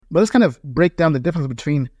But let's kind of break down the difference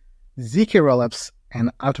between ZK Rollups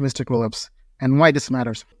and Optimistic Rollups and why this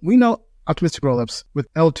matters. We know Optimistic Rollups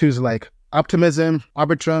with L2s like Optimism,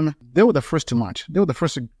 Arbitrum, they were the first to launch. They were the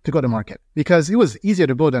first to go to market because it was easier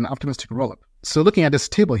to build an Optimistic Rollup. So looking at this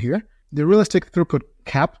table here, the realistic throughput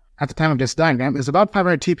cap at the time of this diagram is about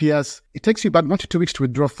 500 TPS. It takes you about 1 to 2 weeks to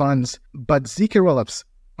withdraw funds, but ZK Rollups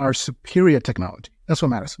are superior technology. That's what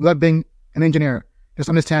matters. Without being an engineer, just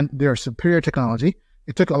understand they're superior technology.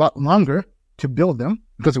 It took a lot longer to build them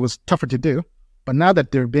because it was tougher to do. But now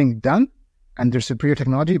that they're being done and they're superior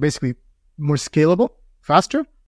technology, basically more scalable, faster,